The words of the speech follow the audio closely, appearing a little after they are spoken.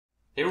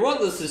Hey everyone,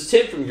 this is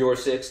Tim from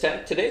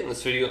YourSixTech. Today in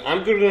this video,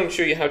 I'm going to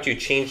show you how to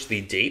change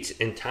the date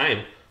and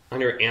time on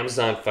your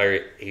Amazon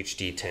Fire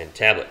HD10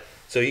 tablet.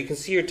 So you can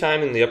see your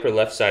time in the upper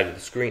left side of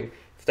the screen.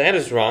 If that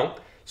is wrong,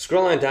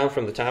 scroll on down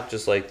from the top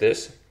just like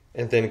this,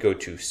 and then go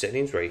to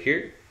Settings right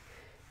here.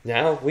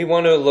 Now we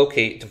want to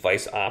locate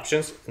device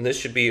options, and this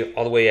should be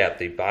all the way at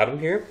the bottom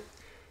here.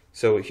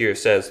 So here it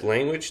says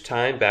Language,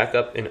 Time,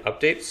 Backup, and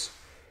Updates.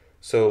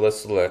 So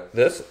let's select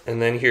this,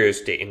 and then here's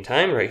Date and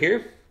Time right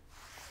here.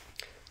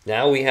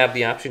 Now we have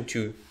the option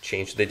to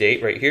change the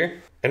date right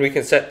here, and we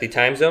can set the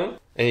time zone,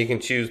 and you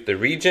can choose the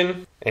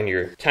region and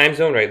your time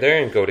zone right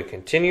there and go to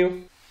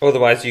continue.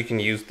 Otherwise you can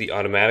use the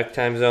automatic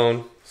time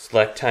zone,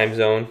 select time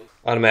zone,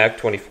 automatic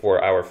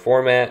 24-hour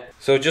format.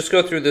 So just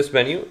go through this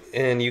menu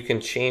and you can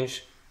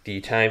change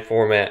the time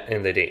format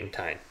and the date and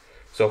time.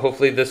 So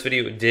hopefully this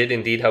video did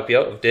indeed help you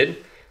out. If it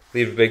did,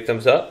 leave a big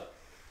thumbs up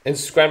and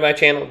subscribe to my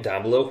channel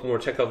down below for more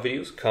tech out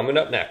videos coming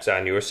up next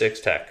on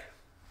YourSixTech.